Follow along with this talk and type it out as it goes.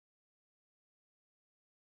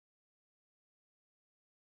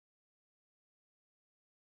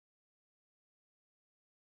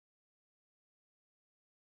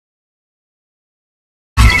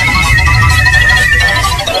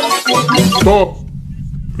up.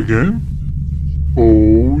 Again?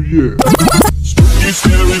 Oh yeah. Spooky,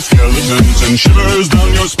 scary skeletons and shivers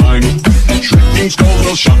down your spine. Shrieking skulls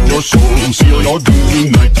will shock your soul and seal your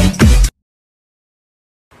doom tonight.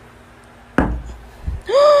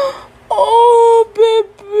 Oh, baby!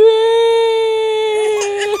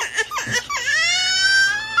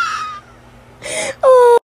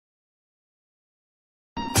 Oh.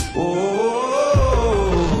 Oh,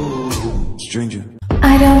 stranger.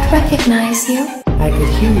 I don't recognize you. I could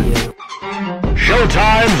hear you.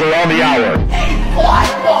 Showtime's around the hour. Hey, boy!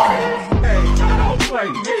 Hey, don't play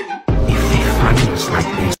me. If they find us like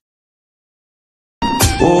this.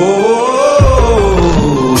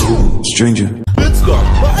 Oh, stranger. It's not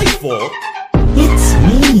my fault. It's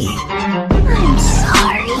me. I'm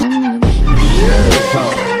sorry.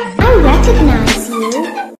 I recognize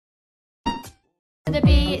you. To the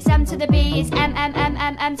B, it's M to the B, it's M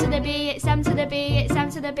to the B, it's M to the B, it's M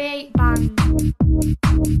to the B, bang.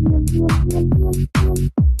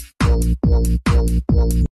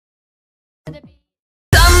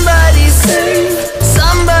 Somebody save,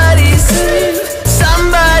 somebody save,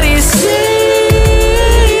 somebody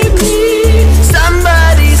save me.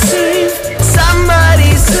 Somebody save,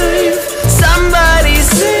 somebody save, somebody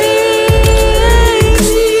save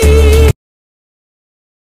me.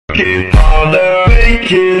 Keep harder,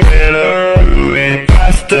 make it better, do it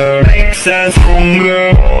faster, makes us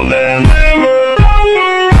stronger, more than ever,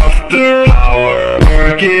 hour after hour,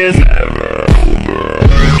 work is never over,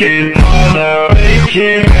 work it harder, make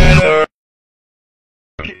it better.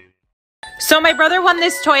 So my brother won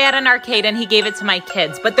this toy at an arcade and he gave it to my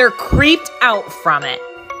kids, but they're creeped out from it.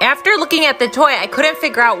 After looking at the toy, I couldn't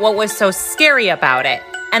figure out what was so scary about it.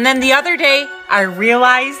 And then the other day, I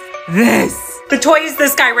realized this. The toy is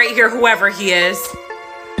this guy right here, whoever he is.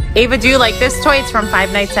 Ava, do you like this toy? It's from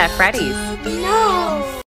Five Nights at Freddy's.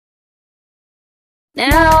 No!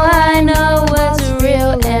 Now I know what's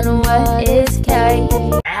real and what is K.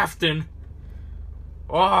 Afton.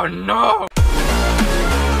 Oh no!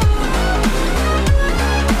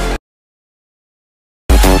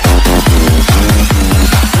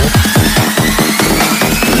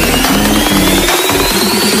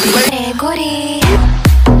 Hey, goody.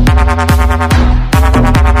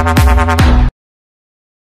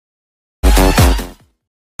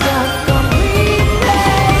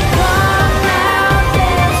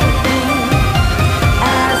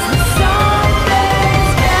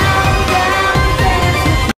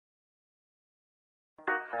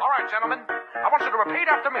 Alright, gentlemen, I want you to repeat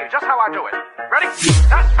after me, just how I do it. Ready?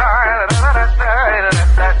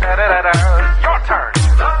 Your turn.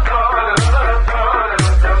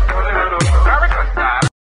 Very good.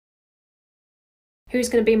 Who's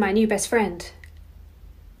gonna be my new best friend?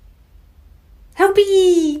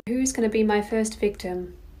 Helpy! Who's gonna be my first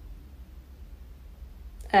victim?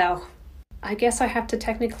 Oh, I guess I have to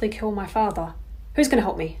technically kill my father. Who's gonna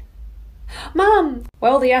help me? Mum!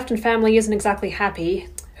 Well, the Afton family isn't exactly happy.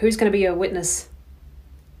 Who's gonna be a witness?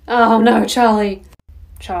 Oh no, Charlie!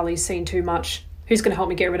 Charlie's seen too much. Who's gonna help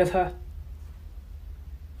me get rid of her?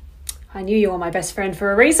 I knew you were my best friend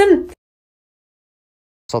for a reason!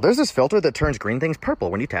 So there's this filter that turns green things purple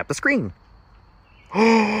when you tap the screen.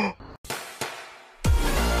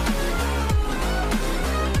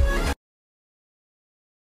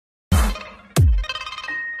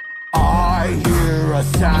 I hear a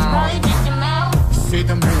sound. See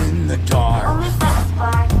them in the dark.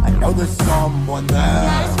 I know there's someone there.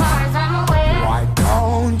 Why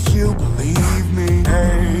don't you believe me?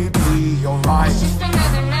 Maybe you're right.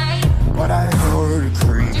 But I heard a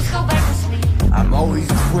creak. I'm always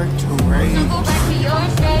quick to rage.